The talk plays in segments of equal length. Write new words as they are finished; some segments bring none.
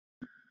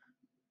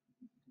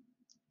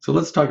So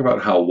let's talk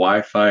about how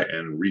Wi-Fi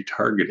and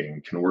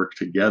retargeting can work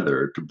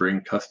together to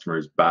bring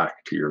customers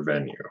back to your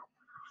venue.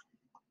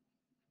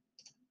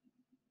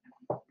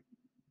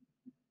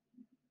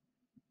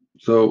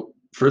 So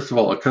first of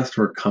all, a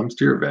customer comes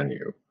to your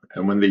venue,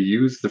 and when they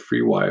use the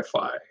free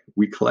Wi-Fi,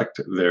 we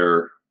collect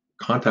their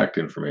contact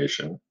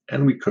information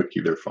and we cookie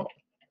their phone.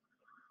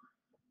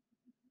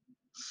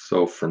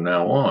 So from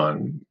now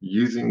on,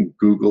 using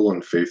Google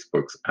and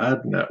Facebook's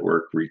ad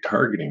network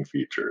retargeting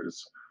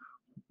features,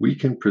 we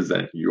can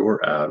present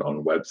your ad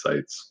on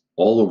websites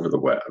all over the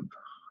web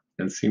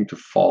and seem to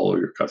follow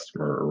your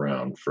customer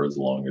around for as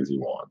long as you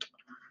want.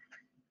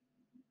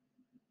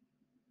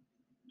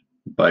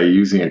 By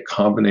using a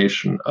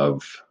combination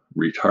of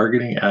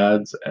retargeting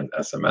ads and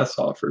SMS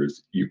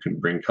offers, you can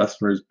bring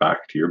customers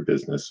back to your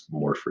business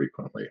more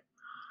frequently.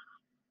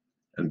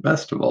 And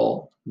best of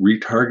all,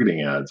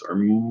 retargeting ads are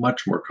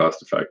much more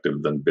cost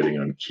effective than bidding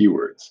on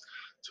keywords.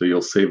 So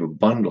you'll save a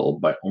bundle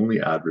by only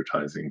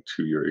advertising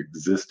to your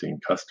existing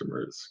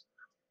customers.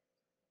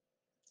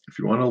 If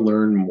you want to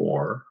learn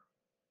more,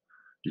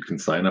 you can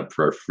sign up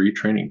for our free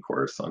training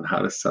course on how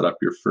to set up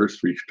your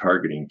first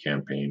retargeting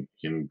campaign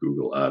in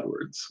Google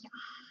AdWords.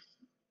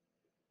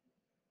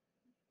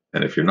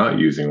 And if you're not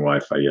using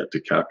Wi-Fi yet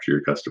to capture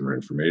your customer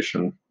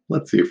information,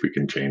 let's see if we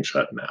can change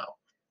that now.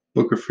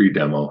 Book a free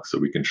demo so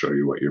we can show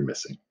you what you're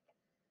missing.